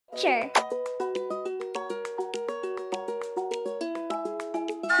picture.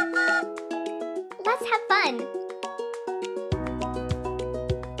 Let's have fun.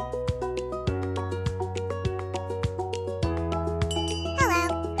 Hello.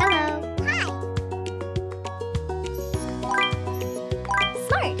 Hello.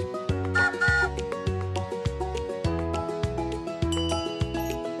 Hi.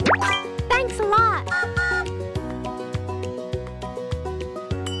 Smart. Thanks a lot.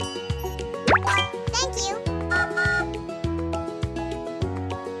 Thank you.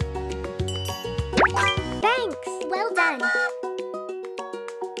 Thanks. Well done. Wow.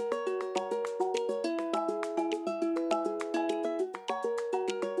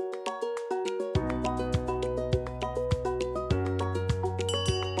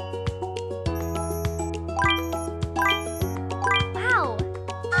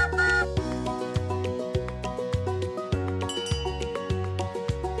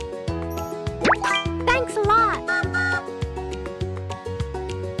 Thanks a lot.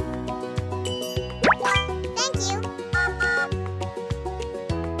 Thank you.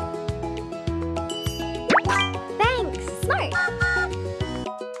 Thanks. Smart.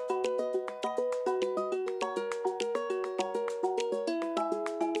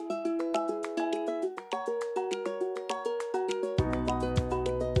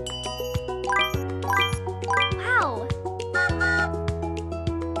 Wow.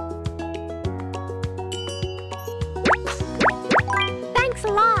 Thanks a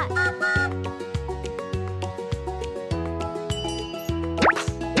lot.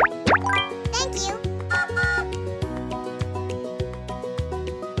 Thank you.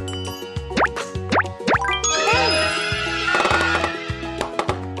 Thanks.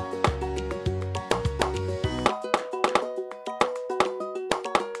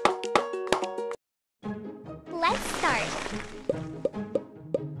 Let's start.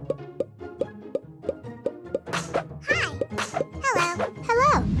 Hi. Hello.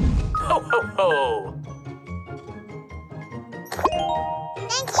 Hello. Ho, ho, ho!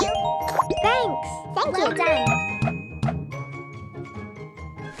 Thank you. Thanks. Thank you. Well done.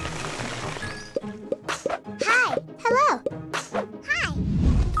 Hi. Hello. Hi.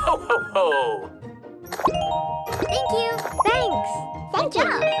 Ho, ho, ho! Thank you. Thanks. Thank you.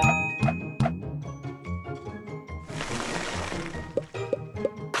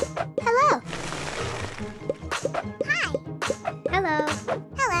 Hello. Hi. Hello.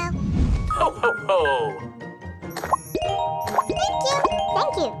 Hello. Ho, ho, ho! Thank you.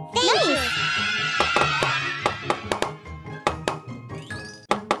 Thank you. Thank you.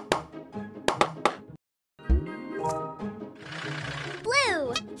 Blue.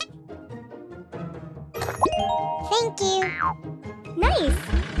 Thank you. Nice.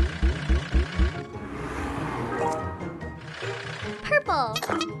 Purple.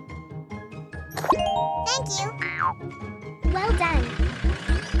 Thank you. Well done.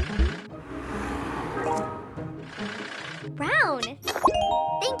 Brown.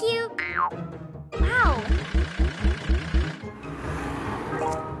 Thank you. Wow.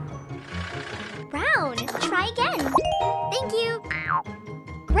 Brown. Try again. Thank you.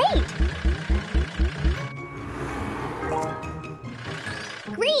 Great.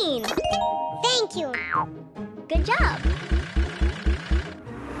 Green. Thank you. Good job.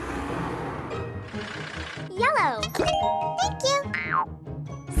 Yellow. Thank you.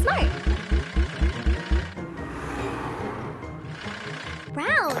 Smart.